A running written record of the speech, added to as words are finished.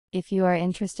If you are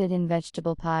interested in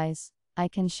vegetable pies, I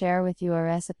can share with you a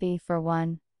recipe for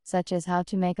one, such as how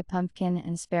to make a pumpkin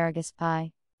and asparagus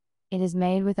pie. It is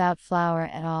made without flour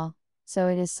at all, so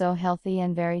it is so healthy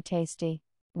and very tasty.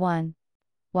 1.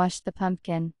 Wash the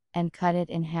pumpkin, and cut it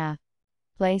in half.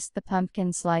 Place the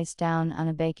pumpkin slice down on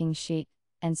a baking sheet,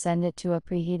 and send it to a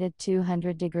preheated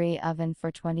 200-degree oven for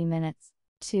 20 minutes.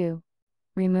 2.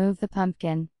 Remove the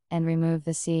pumpkin, and remove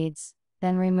the seeds,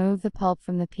 then remove the pulp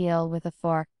from the peel with a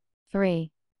fork.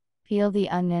 3. Peel the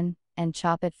onion, and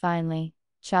chop it finely.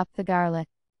 Chop the garlic.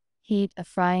 Heat a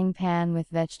frying pan with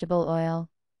vegetable oil,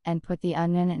 and put the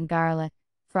onion and garlic.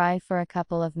 Fry for a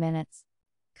couple of minutes.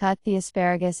 Cut the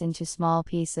asparagus into small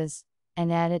pieces,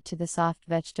 and add it to the soft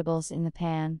vegetables in the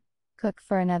pan. Cook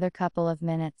for another couple of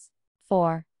minutes.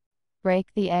 4. Break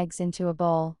the eggs into a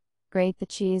bowl. Grate the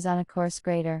cheese on a coarse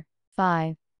grater.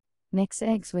 5. Mix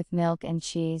eggs with milk and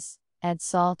cheese. Add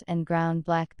salt and ground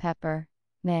black pepper.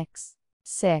 Mix.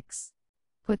 6.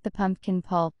 Put the pumpkin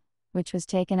pulp, which was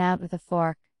taken out with a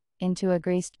fork, into a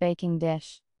greased baking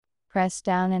dish. Press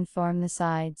down and form the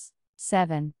sides.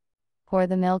 7. Pour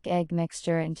the milk-egg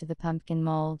mixture into the pumpkin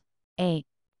mold. 8.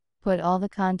 Put all the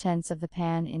contents of the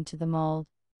pan into the mold.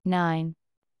 9.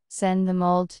 Send the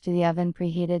mold to the oven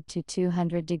preheated to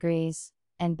 200 degrees,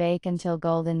 and bake until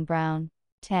golden brown.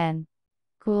 10.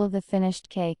 Cool the finished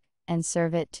cake, and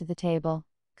serve it to the table.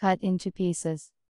 Cut into pieces.